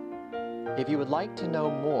more. If you would like to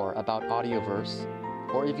know more about Audioverse,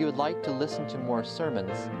 or if you would like to listen to more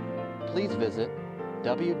sermons, please visit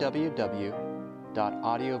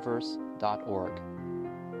www.audioverse.org.